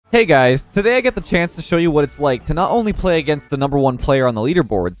Hey guys, today I get the chance to show you what it's like to not only play against the #1 player on the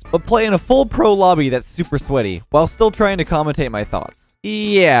leaderboards, but play in a full pro lobby that's super sweaty, while still trying to commentate my thoughts.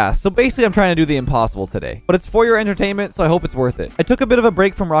 Yeah, so basically I'm trying to do the impossible today. But it's for your entertainment, so I hope it's worth it. I took a bit of a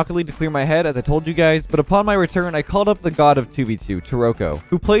break from Rocket League to clear my head, as I told you guys, but upon my return I called up the god of 2v2, Taroko,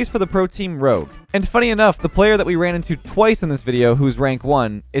 who plays for the pro team Rogue. And funny enough, the player that we ran into twice in this video, who's rank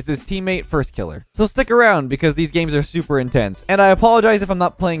 1, is his teammate First Killer. So stick around, because these games are super intense. And I apologize if I'm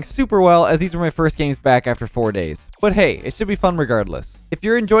not playing super well, as these were my first games back after 4 days. But hey, it should be fun regardless. If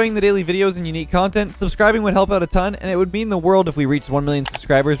you're enjoying the daily videos and unique content, subscribing would help out a ton, and it would mean the world if we reached 1 million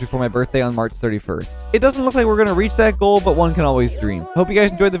subscribers before my birthday on March 31st. It doesn't look like we're gonna reach that goal, but one can always dream. Hope you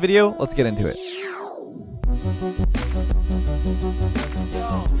guys enjoyed the video. Let's get into it.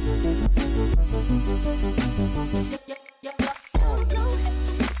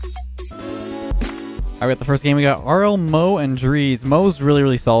 All right, the first game we got RL, Mo, and Drees. Mo's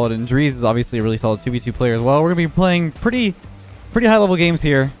really solid, and Drees is obviously a really solid 2v2 player as well. We're gonna be playing pretty high level games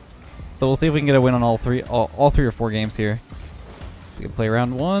here, so we'll see if we can get a win on all three or four games here. So we can play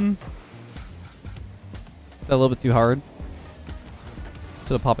round one. That a little bit too hard.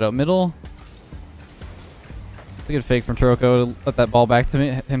 Should have popped it out middle. It's a good fake from Taroko to let that ball back to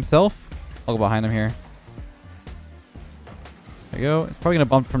himself. I'll go behind him here. There you go. It's probably gonna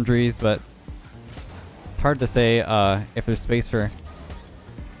bump from Drees, but hard to say if there's space for...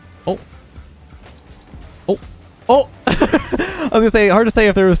 Oh! I was gonna say, hard to say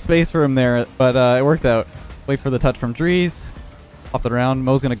if there was space for him there, but it worked out. Wait for the touch from Drees. Off it around.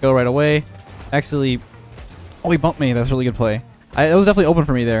 Mo's gonna go right away. Actually... Oh, he bumped me. That's a really good play. It was definitely open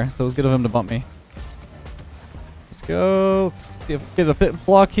for me there, so it was good of him to bump me. Let's go. Let's see if we can get a fit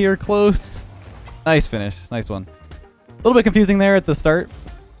block here. Close. Nice finish. Nice one. A little bit confusing there at the start.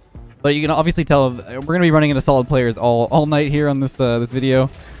 But you can obviously tell we're going to be running into solid players all night here on this this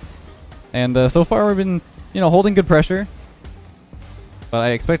video. And so far we've been, holding good pressure. But I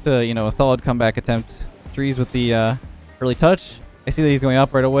expect a solid comeback attempt. Drees with the early touch. I see that he's going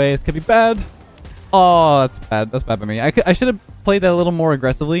up right away. This could be bad. Oh, that's bad. That's bad by me. I should have played that a little more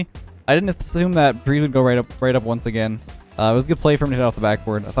aggressively. I didn't assume that Drees would go right up once again. It was a good play for him to hit off the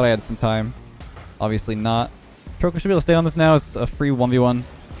backboard. I thought I had some time. Obviously not. Taroko should be able to stay on this now. It's a free 1v1.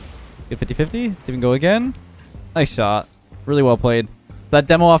 Get 50-50. Let's see if we can go again. Nice shot. Really well played. That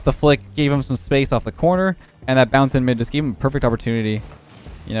demo off the flick gave him some space off the corner, and that bounce in mid just gave him a perfect opportunity.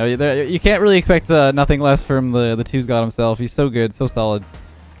 You can't really expect nothing less from the twos god himself. He's so good, so solid.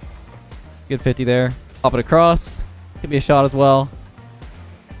 Good 50 there. Pop it across. Could be a shot as well.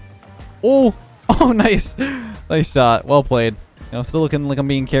 Oh, nice. Nice shot. Well played. Still looking like I'm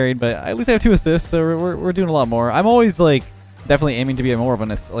being carried, but at least I have 2 assists, so we're doing a lot more. I'm always definitely aiming to be more of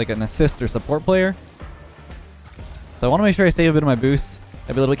an assist or support player. So I want to make sure I save a bit of my boost.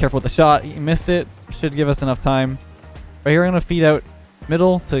 I'll be a little bit careful with the shot. He missed it. Should give us enough time. Right here I'm going to feed out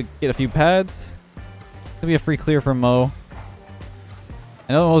middle to get a few pads. It's going to be a free clear from Mo.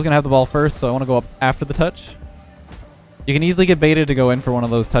 I know Mo's going to have the ball first, so I want to go up after the touch. You can easily get baited to go in for one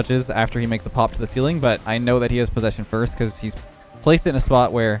of those touches after he makes a pop to the ceiling, but I know that he has possession first because he's placed it in a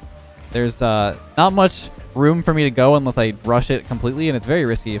spot where there's not much room for me to go unless I rush it completely, and it's very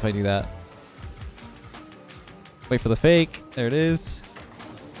risky if I do that. Wait for the fake. There it is.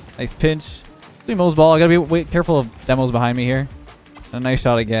 Nice pinch. It's Mo's ball. I gotta be careful of demos behind me here. And a nice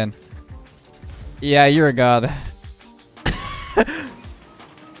shot again. Yeah, you're a god.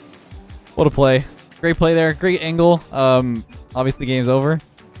 What a play. Great play there. Great angle. Obviously the game's over.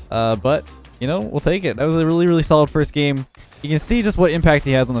 But, we'll take it. That was a really solid first game. You can see just what impact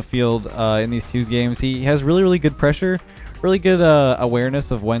he has on the field in these twos games. He has really good pressure, really good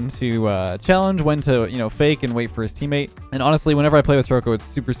awareness of when to challenge, when to fake and wait for his teammate. And honestly, whenever I play with Taroko, it's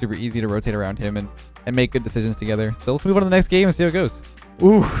super easy to rotate around him and make good decisions together. So let's move on to the next game and see how it goes.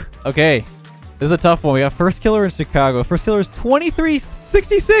 Ooh, okay. This is a tough one. We got First Killer in Chicago. First Killer is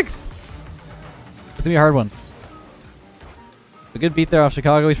 23-66. It's gonna be a hard one. A good beat there off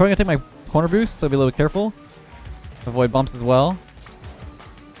Chicago. He's probably gonna take my corner boost, so I'll be a little bit careful. Avoid bumps as well.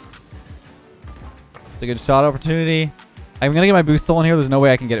 It's a good shot opportunity. I'm going to get my boost stolen here. There's no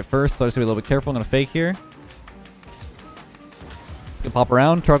way I can get it first, so I'm just going to be a little bit careful. I'm going to fake here. It's going to pop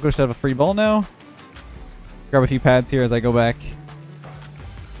around. Taroko should have a free ball now. Grab a few pads here as I go back.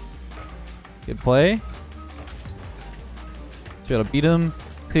 Good play. Should be able to beat him.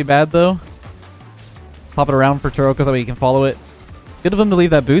 It's going to be bad, though. Pop it around for Taroko so that way he can follow it. Good of him to leave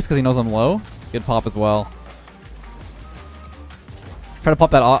that boost because he knows I'm low. Good pop as well. Try to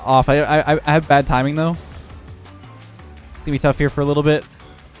pop that off. I have bad timing though. It's gonna be tough here for a little bit.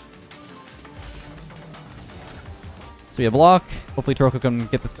 Should be a block. Hopefully Toroko can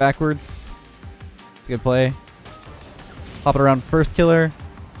get this backwards. It's a good play. Pop it around first killer.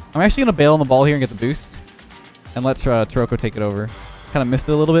 I'm actually going to bail on the ball here and get the boost. And let Toroko take it over. Kind of missed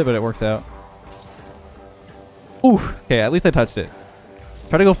it a little bit, but it works out. Ooh. Okay, at least I touched it.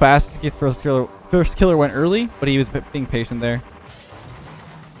 Try to go fast in case first killer went early, but he was being patient there.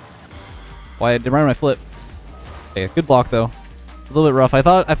 Why did run my flip? Okay, good block though. It was a little bit rough. I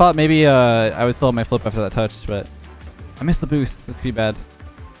thought maybe I would still have my flip after that touch, but I missed the boost. This could be bad.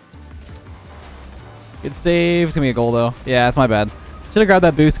 Good save. It's gonna be a goal though. Yeah, that's my bad. Should have grabbed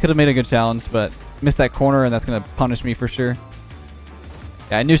that boost. Could have made a good challenge, but missed that corner, and that's gonna punish me for sure.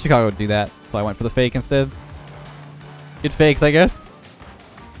 Yeah, I knew Chicago would do that, so I went for the fake instead. Good fakes, I guess.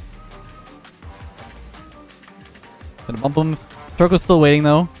 Gonna bump him. Toroko's still waiting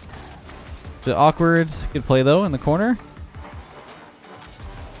though. Bit awkward. Good play though in the corner.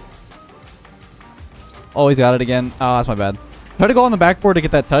 Oh, he's got it again. Oh, that's my bad. Tried to go on the backboard to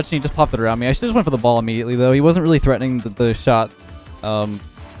get that touch, and he just popped it around me. I should have just went for the ball immediately though. He wasn't really threatening the shot.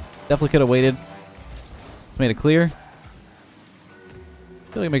 Definitely could have waited. It's made it clear.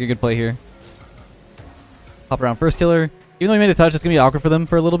 Really make a good play here. Hop around first killer. Even though he made a touch, it's gonna be awkward for them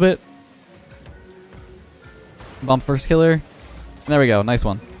for a little bit. Bump first killer. And there we go. Nice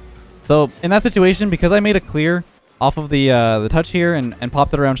one. So in that situation, because I made a clear off of the touch here and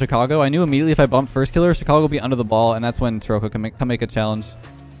popped it around Chicago, I knew immediately if I bumped first killer, Chicago will be under the ball, and that's when Toroko can make a challenge.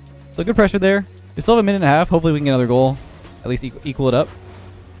 So good pressure there. We still have a minute and a half. Hopefully we can get another goal. At least equal it up.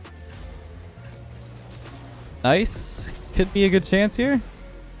 Nice. Could be a good chance here.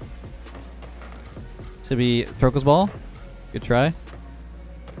 Should be Toroko's ball. Good try.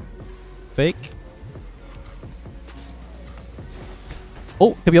 Fake.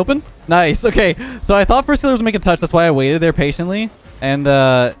 Oh, could be open. Nice. Okay. So I thought first killer was making a touch. That's why I waited there patiently. And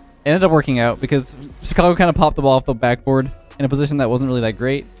ended up working out because Chicago kind of popped the ball off the backboard in a position that wasn't really that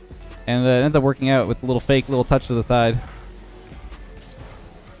great. And it ends up working out with a little fake, little touch to the side.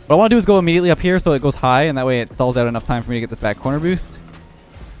 What I want to do is go immediately up here so it goes high, and that way it stalls out enough time for me to get this back corner boost.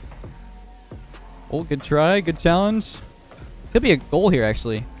 Oh, good try. Good challenge. Could be a goal here,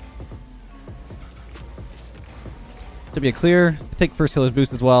 actually. Should be a clear. Take first killer's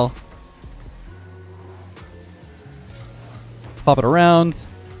boost as well. Pop it around.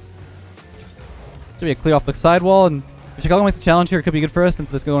 Should be a clear off the sidewall, and if Chicago makes the challenge here, it could be good for us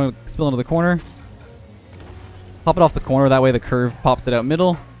since it's going to spill into the corner. Pop it off the corner. That way the curve pops it out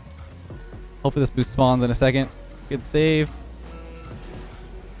middle. Hopefully this boost spawns in a second. Good save.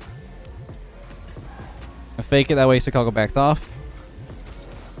 Fake it. That way Chicago backs off.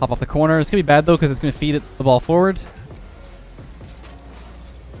 Pop off the corner. It's going to be bad though because it's going to feed the ball forward.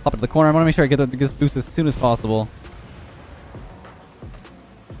 Pop it to the corner. I want to make sure I get this boost as soon as possible.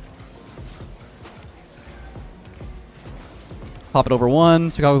 Pop it over one.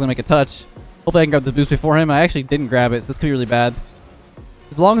 Chicago's going to make a touch. Hopefully I can grab the boost before him. I actually didn't grab it, so this could be really bad.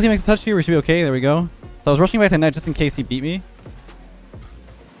 As long as he makes a touch here, we should be okay. There we go. So I was rushing back to net just in case he beat me.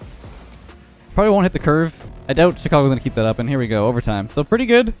 Probably won't hit the curve. I doubt Chicago's going to keep that up, and here we go. Overtime. So pretty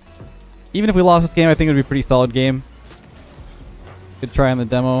good. Even if we lost this game, I think it would be a pretty solid game. Good try on the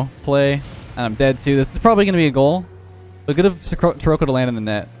demo play. And I'm dead too. This is probably going to be a goal. But good of Toroko to land in the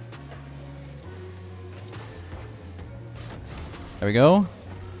net. There we go.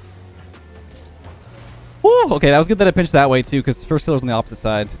 Woo! Okay, that was good that I pinched that way too, because first killer's on the opposite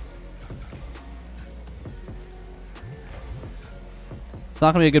side. It's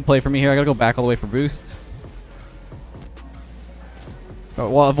not going to be a good play for me here. I got to go back all the way for boost. Oh,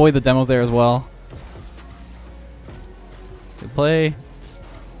 well, avoid the demos there as well. Good play.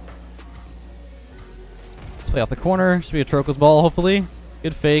 Play off the corner. Should be a Toroko's ball, hopefully.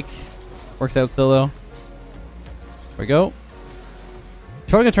 Good fake. Works out still, though. There we go.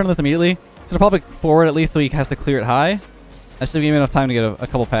 Probably going to turn this immediately. He's going to pop it forward at least so he has to clear it high. That should give him enough time to get a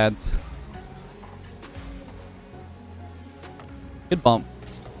couple pads. Good bump.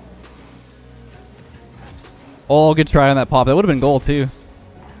 Oh, good try on that pop. That would have been goal, too.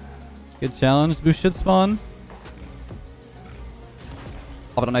 Good challenge. Boost should spawn.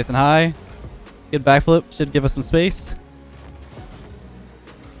 Pop it up nice and high. Good backflip. Should give us some space.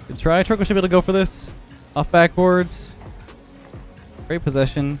 Good try. Toroko should be able to go for this. Off backboard. Great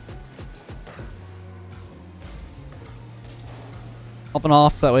possession. Up and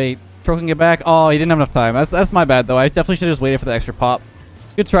off, so that way Toroko can get back. Oh, he didn't have enough time. That's my bad, though. I definitely should have just waited for the extra pop.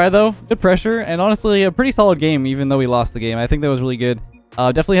 Good try, though. Good pressure. And honestly, a pretty solid game, even though we lost the game. I think that was really good.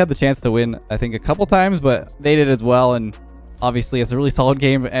 Definitely had the chance to win, I think, a couple times, but they did as well. And Obviously, it's a really solid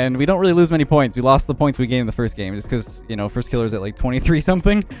game, and we don't really lose many points. We lost the points we gained in the first game, just because, you know, first killer's at like 23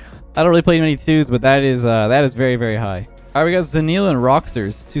 something. I don't really play many 2s, but that is very, very high. All right, we got Zanil and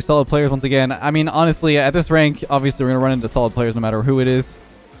Roxers, 2 solid players once again. I mean, honestly, at this rank, obviously, we're going to run into solid players no matter who it is.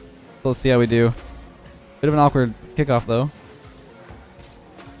 So let's see how we do. Bit of an awkward kickoff, though.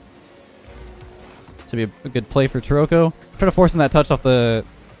 Should be a good play for Taroko. Try to force in that touch off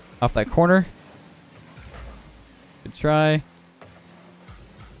that corner. Good try. I'm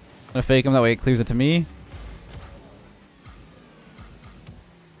gonna fake him, that way it clears it to me.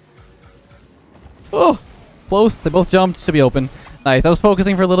 Oh! Close. They both jumped. Should be open. Nice. I was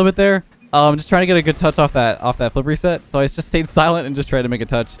focusing for a little bit there. Just trying to get a good touch off that flip reset. So I just stayed silent and just tried to make a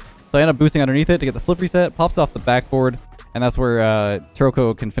touch. So I end up boosting underneath it to get the flip reset. Pops off the backboard. And that's where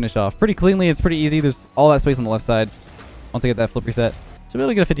Taroko can finish off pretty cleanly. It's pretty easy. There's all that space on the left side. Once I get that flip reset. Should be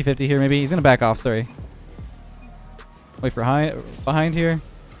able to get a 50-50 here maybe. He's going to back off. Sorry. Wait for behind here.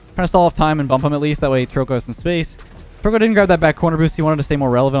 Trying to stall off time and bump him at least. That way Taroko has some space. Taroko didn't grab that back corner boost. He wanted to stay more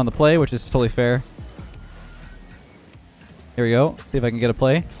relevant on the play, which is totally fair. Here we go. See if I can get a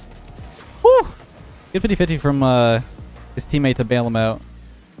play. Woo! Good 50-50 from his teammate to bail him out.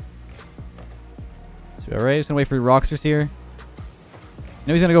 So, alright, just gonna wait for Roxers here. I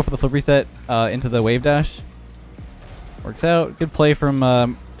know he's gonna go for the flip reset into the wave dash. Works out. Good play from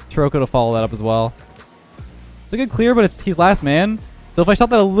Taroko to follow that up as well. It's a good clear, but he's last man. So if I shot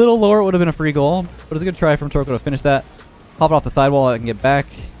that a little lower, it would have been a free goal. But it's a good try from Taroko to finish that. Pop it off the sidewall. I can get back.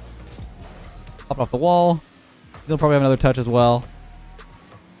 Pop it off the wall. He'll probably have another touch as well.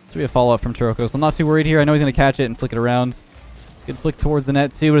 Should be a follow-up from Taroko, so I'm not too worried here. I know he's going to catch it and flick it around. Good flick towards the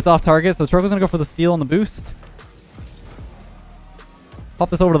net too, but it's off target, so Taroko's going to go for the steal on the boost. Pop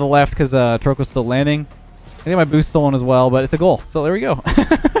this over to the left because Taroko's still landing. I get my boost stolen as well, but it's a goal, so there we go.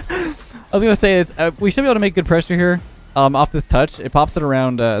 I was going to say, we should be able to make good pressure here off this touch. It pops it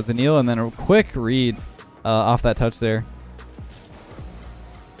around Zanil, and then a quick read off that touch there.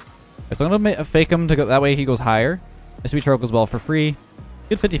 So I'm going to fake him to go that way he goes higher. This should be Taroko's ball for free.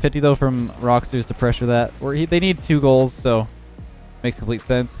 Good 50-50 though from Roxers to pressure that. They need 2 goals, so makes complete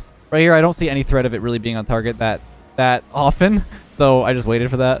sense. Right here, I don't see any threat of it really being on target that often, so I just waited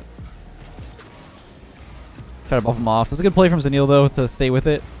for that. Try to bump him off. This is a good play from Zanil though to stay with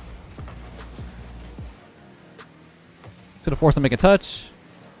it. Just gonna force him to make a touch.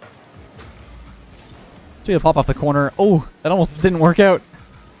 Just gonna pop off the corner. Oh, that almost didn't work out.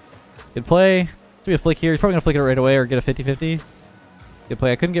 Good play. Should be a flick here. He's probably going to flick it right away or get a 50-50. Good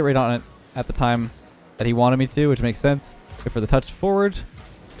play. I couldn't get right on it at the time that he wanted me to, which makes sense. Wait for the touch forward.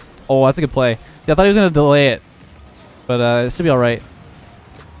 Oh, that's a good play. See, I thought he was going to delay it, but it should be all right.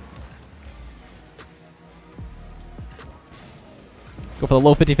 Go for the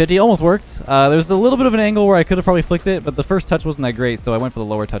low 50-50. Almost worked. There's a little bit of an angle where I could have probably flicked it, but the first touch wasn't that great, so I went for the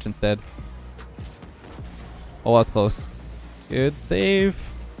lower touch instead. Oh, that's close. Good save.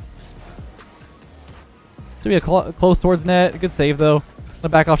 Should be a close towards net. Good save, though. I'm going to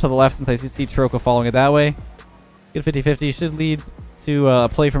back off to the left since I see Taroko following it that way. Good 50-50. Should lead to a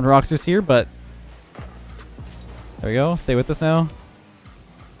play from the Roxers here, but there we go. Stay with this now.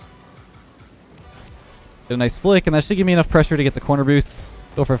 Get a nice flick, and that should give me enough pressure to get the corner boost.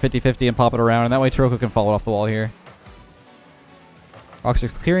 Go for a 50-50 and pop it around, and that way Taroko can follow it off the wall here.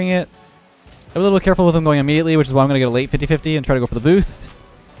 Roxers clearing it. I'm a little bit careful with him going immediately, which is why I'm going to get a late 50-50 and try to go for the boost.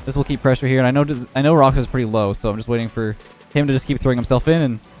 This will keep pressure here, and I know Roxers is pretty low, so I'm just waiting for him to just keep throwing himself in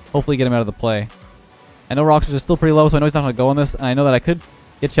and hopefully get him out of the play. I know Roxers is still pretty low, so I know he's not going to go on this, and I know that I could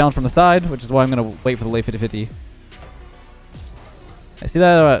get challenged from the side, which is why I'm going to wait for the late 50-50. I see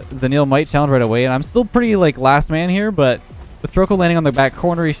that Zanil might challenge right away, and I'm still pretty like last man here, but with Taroko landing on the back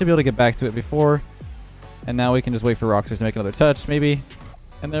corner, he should be able to get back to it before. And now we can just wait for Roxers to make another touch, maybe.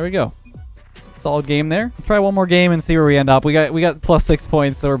 And there we go. Solid game there. Try one more game and see where we end up. We got plus 6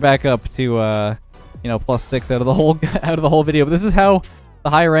 points, so we're back up to you know, plus 6 out of the whole video. But this is how the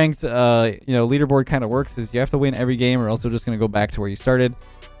high ranked you know, leaderboard kind of works. Is you have to win every game, or else you're just gonna go back to where you started.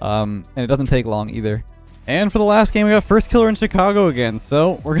 And it doesn't take long either. And for the last game, we got first killer in Chicago again.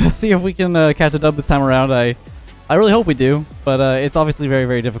 So we're gonna see if we can catch a dub this time around. I really hope we do, but it's obviously very,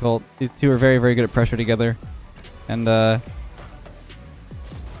 very difficult. These two are very, very good at pressure together, and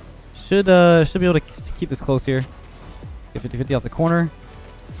should be able to keep this close here. Get 50-50 off the corner.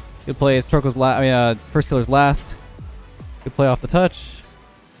 Good play. It's Taroko's first killer's last. Good play off the touch.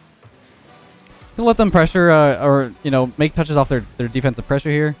 Gonna let them pressure or you know, make touches off their defensive pressure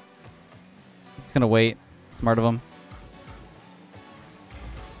here. Just gonna wait. Smart of them.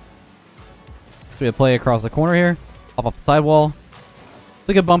 So we have play across the corner here. Pop off the sidewall. It's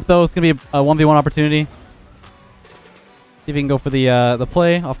a good bump though. It's gonna be a 1v1 opportunity. See See if he can go for the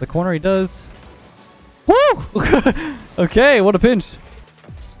play off the corner. He does. Woo! Okay, what a pinch.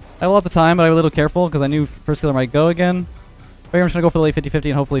 I have lots of time, but I was a little careful because I knew first killer might go again. But here I'm just going to go for the late 50-50,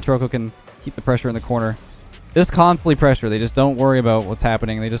 and hopefully Troko can keep the pressure in the corner. Just constantly pressure. They just don't worry about what's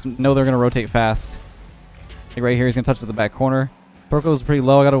happening. They just know they're going to rotate fast. Like right here, he's going to touch to the back corner. Troko's pretty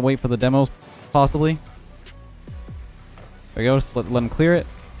low. I got to wait for the demo, possibly. There we go. Just let him clear it.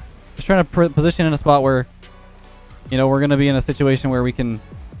 Just trying to position in a spot where, you know, we're going to be in a situation where we can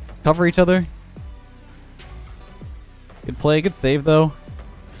cover each other. Good play. Good save, though.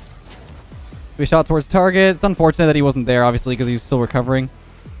 We shot towards target. It's unfortunate that he wasn't there, obviously, because he's still recovering.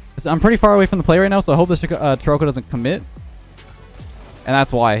 I'm pretty far away from the play right now, so I hope this Troko doesn't commit. And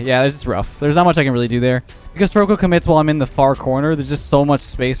that's why. Yeah, it's just rough. There's not much I can really do there. Because Troko commits while I'm in the far corner, there's just so much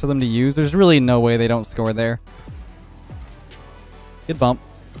space for them to use. There's really no way they don't score there. Good bump.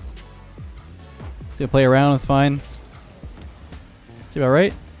 See a play around, it's fine. See about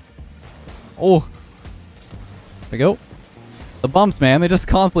right? Oh. There we go. The bumps, man. They just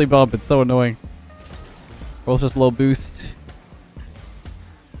constantly bump. It's so annoying. Both just low boost.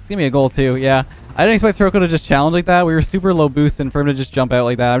 It's gonna be a goal, too. Yeah. I didn't expect Troko to just challenge like that. We were super low boost, and for him to just jump out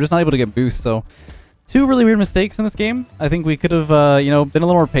like that, I'm just not able to get boost, so... Two really weird mistakes in this game. I think we could have, you know, been a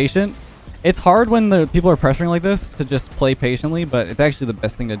little more patient. It's hard when the people are pressuring like this to just play patiently, but it's actually the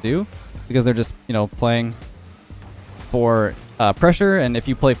best thing to do because they're just, you know, playing for pressure, and if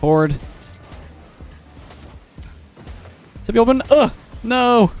you play forward... Should be open. Ugh!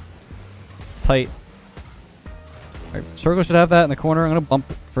 No! It's tight. Alright, Troko should have that in the corner. I'm going to bump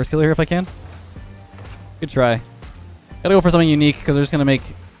first killer here if I can. Good try. Gotta go for something unique because they're just going to make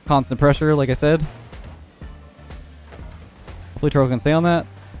constant pressure, like I said. Hopefully Troko can stay on that.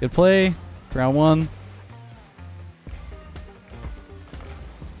 Good play. Round one.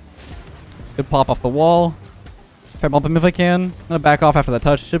 Good pop off the wall. Try to bump him if I can. I'm going to back off after that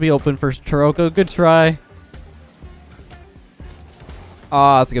touch. Should be open for Troko. Good try.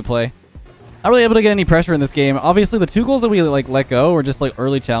 Ah, that's a good play. Not really able to get any pressure in this game. Obviously, the two goals that we like let go were just like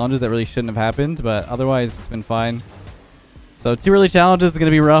early challenges that really shouldn't have happened, but otherwise it's been fine. So 2 early challenges is going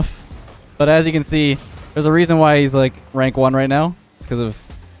to be rough, but as you can see, there's a reason why he's like rank 1 right now. It's because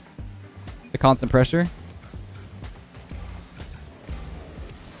of the constant pressure.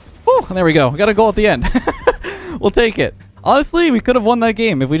 Whew, and there we go. We got a goal at the end. We'll take it. Honestly, we could have won that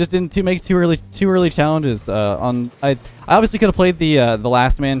game if we just didn't make two early challenges. I obviously could have played the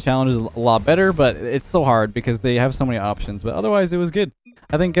last man challenges a lot better, but it's so hard because they have so many options. But otherwise, it was good.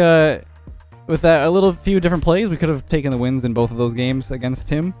 I think with that a few different plays, we could have taken the wins in both of those games against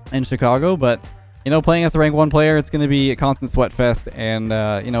him in Chicago. But you know, playing as the rank 1 player, it's going to be a constant sweat fest. And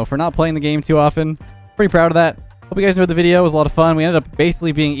you know, for not playing the game too often, pretty proud of that. Hope you guys enjoyed the video. It was a lot of fun. We ended up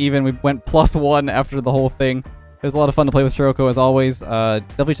basically being even. We went +1 after the whole thing. It was a lot of fun to play with Troko, as always.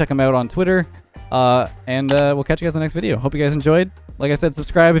 Definitely check him out on Twitter. And we'll catch you guys in the next video. Hope you guys enjoyed. Like I said,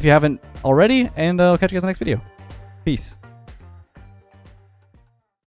 subscribe if you haven't already. And I'll catch you guys in the next video. Peace.